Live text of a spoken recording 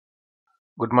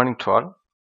Good morning to all.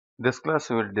 This class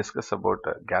we will discuss about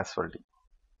gas welding.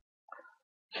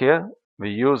 Here we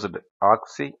used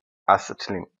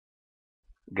oxyacetylene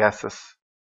gases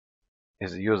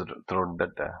is used throughout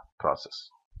that process.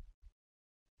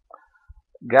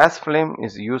 Gas flame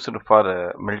is used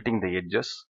for melting the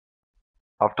edges.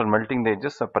 After melting the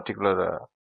edges, a particular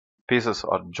pieces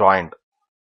are joined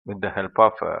with the help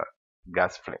of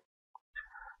gas flame.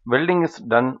 Welding is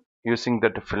done using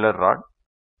that filler rod.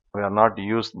 We are not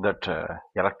used that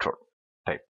electrode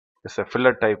type. It's a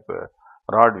filler type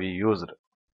rod we used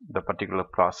the particular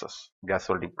process, gas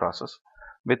welding process,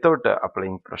 without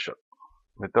applying pressure.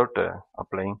 Without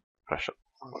applying pressure.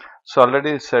 So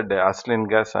already said acetylene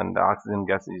gas and oxygen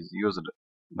gas is used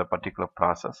the particular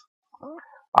process.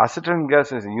 Acetylene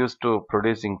gas is used to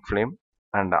producing flame,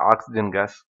 and oxygen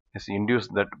gas is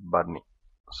induced that burning.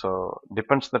 So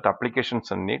depends that applications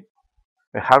and need.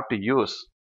 We have to use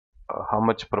how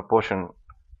much proportion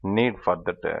need for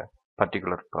that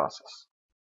particular process.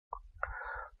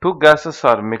 Two gases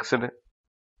are mixed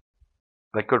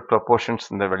liquid proportions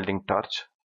in the welding torch,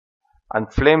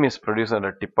 and flame is produced at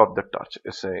the tip of the torch.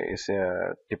 Is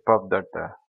a tip of that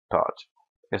torch.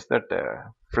 Is that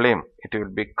flame? It will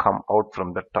be come out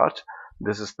from the torch.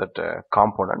 This is that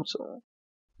components.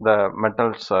 The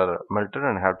metals are melted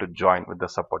and have to join with the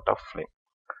support of flame.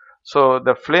 So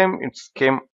the flame it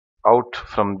came out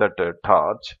from that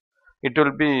torch. It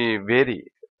will be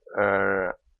vary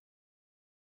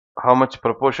how much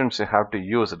proportions you have to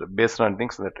use based on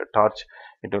things that torch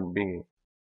it will be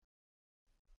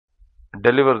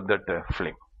deliver that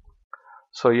flame.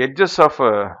 So edges of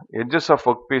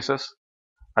workpieces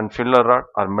and filler rod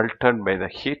are melted by the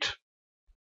heat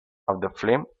of the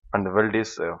flame and the weld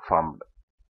is formed.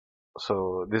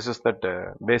 So this is that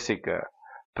basic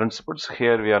principles.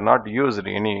 Here we are not using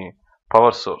any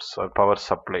power source or power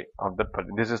supply of that.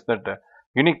 This is that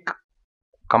unique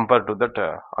compared to that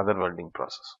other welding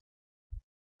process.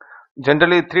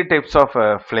 Generally, three types of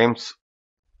flames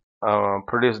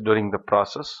produced during the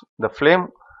process. The flame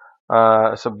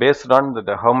so based on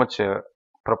how much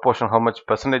proportion, how much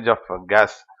percentage of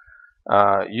gas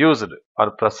used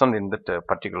or present in that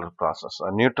particular process.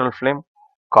 A neutral flame,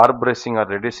 carburizing or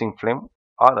reducing flame,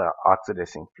 or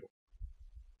oxidizing flame.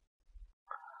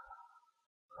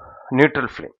 Neutral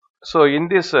flame. So in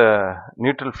this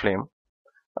neutral flame,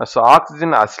 so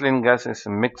oxygen acetylene gas is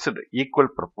mixed equal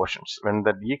proportions when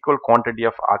the equal quantity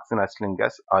of oxygen acetylene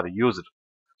gas are used.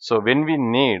 So when we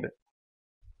need,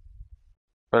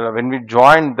 when we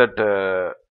join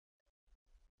that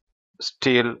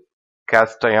steel,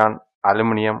 cast iron,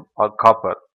 aluminum or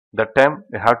copper, that time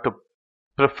we have to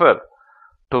prefer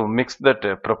to mix that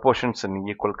proportions in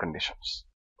equal conditions.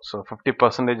 So 50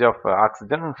 percentage of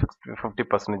oxygen and 50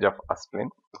 percentage of acetylene.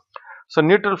 So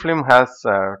neutral flame has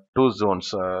two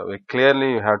zones. We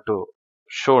clearly have to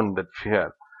shown that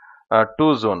here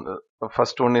two zones. The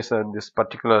first one is this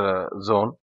particular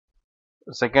zone.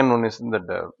 The second one is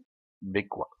the big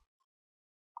one.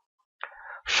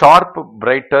 Sharp,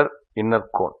 brighter inner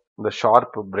cone. The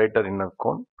sharp, brighter inner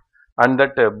cone, and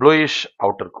that bluish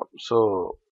outer cone.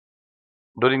 So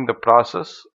during the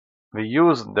process, we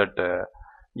use that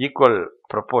equal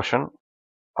proportion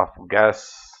of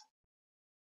gas.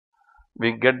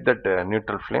 We get that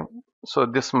neutral flame. So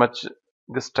this much,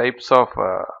 this types of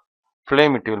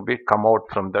flame it will be come out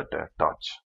from that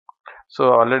torch. So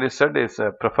already said is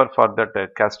prefer for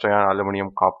that cast iron,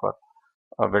 aluminum, copper,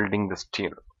 welding the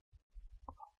steel.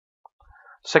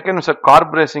 Second is a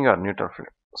carburizing or neutral flame.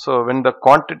 So when the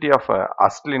quantity of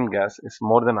acetylene gas is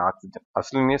more than oxygen,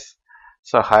 acetylene is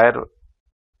so higher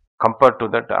compared to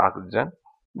that oxygen.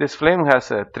 This flame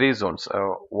has three zones: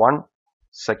 one,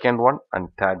 second one, and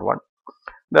third one.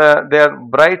 They are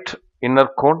bright inner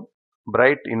cone,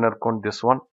 this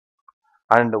one,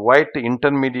 and white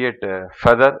intermediate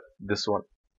feather, this one,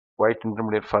 white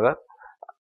intermediate feather.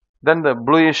 Then the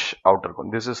bluish outer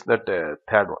cone. This is that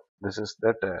third one. This is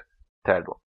that third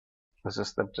one. This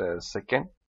is that second.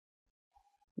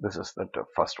 This is that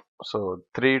first one. So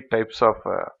three types of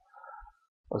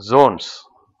zones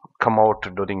come out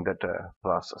during that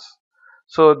process.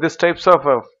 So these types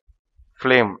of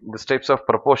flame, these types of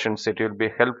proportions, it will be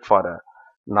help for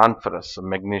non-ferrous,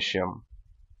 magnesium.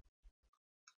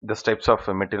 These types of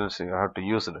materials you have to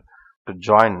use it to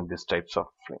join these types of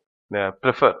flame. They are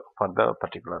prefer for the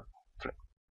particular flame.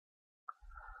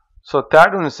 So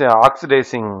third one is a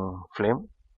oxidizing flame.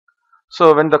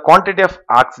 So when the quantity of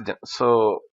oxygen,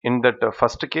 so in that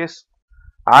first case,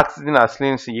 oxygen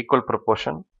acetylene is equal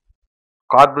proportion.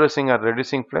 Carburizing or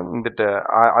reducing flame, in that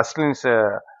acetylene is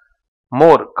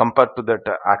more compared to that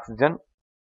oxygen.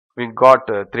 We got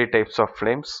three types of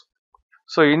flames.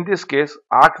 So in this case,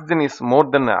 oxygen is more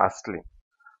than acetylene.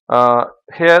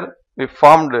 Here we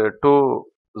formed two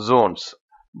zones,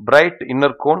 bright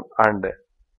inner cone and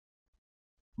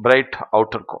bright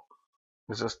outer cone.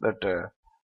 This is that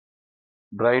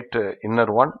bright inner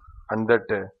one and that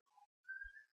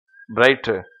bright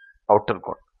outer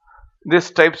cone.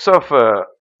 These types of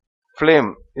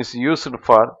flame is used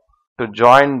for to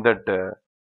join that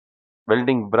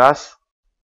welding brass,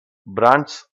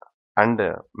 bronze and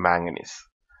manganese.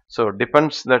 So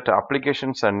depends that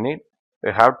applications and need,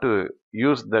 we have to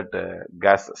use that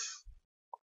gases.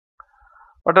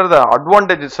 What are the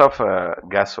advantages of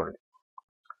gas welding?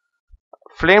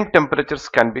 Flame temperatures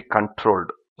can be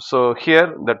controlled. So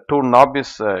here the two knob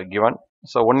is given.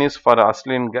 So one is for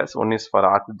acetylene gas, one is for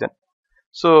oxygen.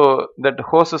 So that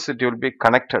hoses it will be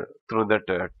connected through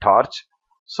that torch.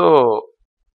 So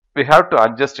we have to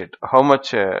adjust it. How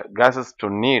much gases to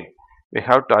need? We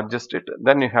have to adjust it.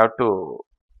 Then you have to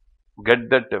get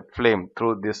that flame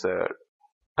through this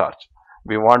torch.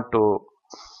 We want to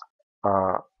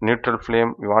neutral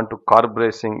flame, we want to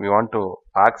carburizing, we want to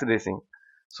oxidizing.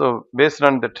 So based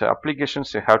on that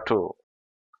applications, you have to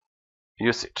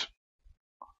use it.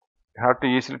 You have to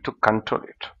easily to control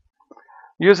it.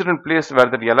 Use it in place where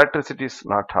the electricity is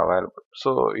not available.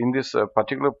 So in this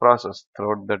particular process,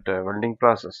 throughout that welding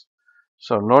process,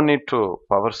 so no need to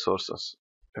power sources.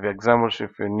 For example,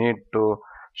 if you need to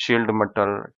shield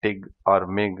metal, TIG or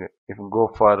MIG, if you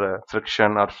go for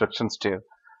friction or friction stir,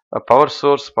 a power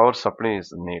source, power supply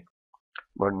is needed.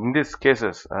 But in these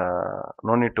cases,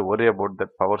 no need to worry about the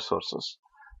power sources.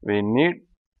 We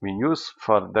use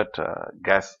for that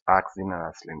gas, oxygen and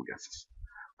acetylene gases.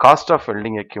 Cost of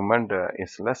welding equipment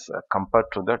is less compared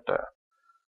to that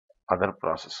other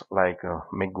process like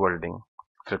MIG welding,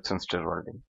 friction stir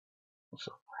welding.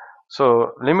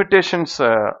 So limitations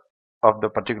of the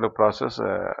particular process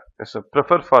is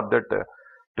prefer for that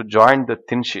to join the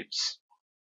thin sheets.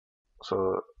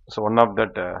 So one of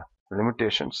that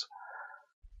limitations.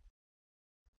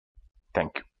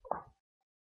 Thank you.